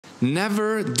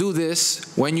Never do this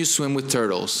when you swim with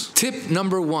turtles. Tip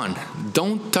number 1,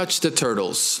 don't touch the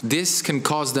turtles. This can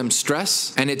cause them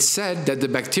stress, and it's said that the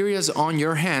bacteria on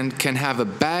your hand can have a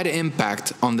bad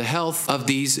impact on the health of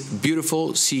these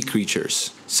beautiful sea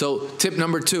creatures. So tip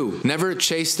number 2, never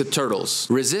chase the turtles.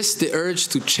 Resist the urge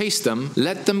to chase them.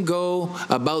 Let them go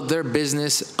about their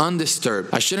business undisturbed.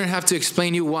 I shouldn't have to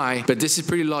explain you why, but this is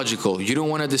pretty logical. You don't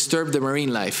want to disturb the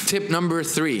marine life. Tip number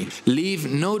 3,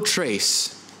 leave no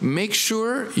trace. Make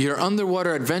sure your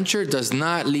underwater adventure does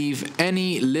not leave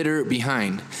any litter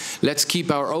behind. Let's keep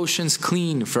our oceans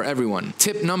clean for everyone.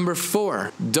 Tip number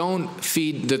 4, don't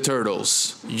feed the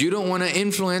turtles. You don't want to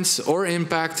influence or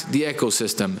impact the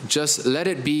ecosystem. Just let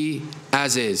it be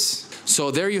as is.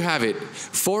 So there you have it,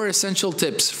 4 essential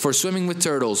tips for swimming with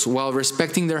turtles while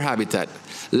respecting their habitat.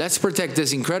 Let's protect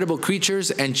these incredible creatures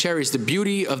and cherish the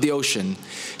beauty of the ocean.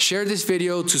 Share this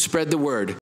video to spread the word.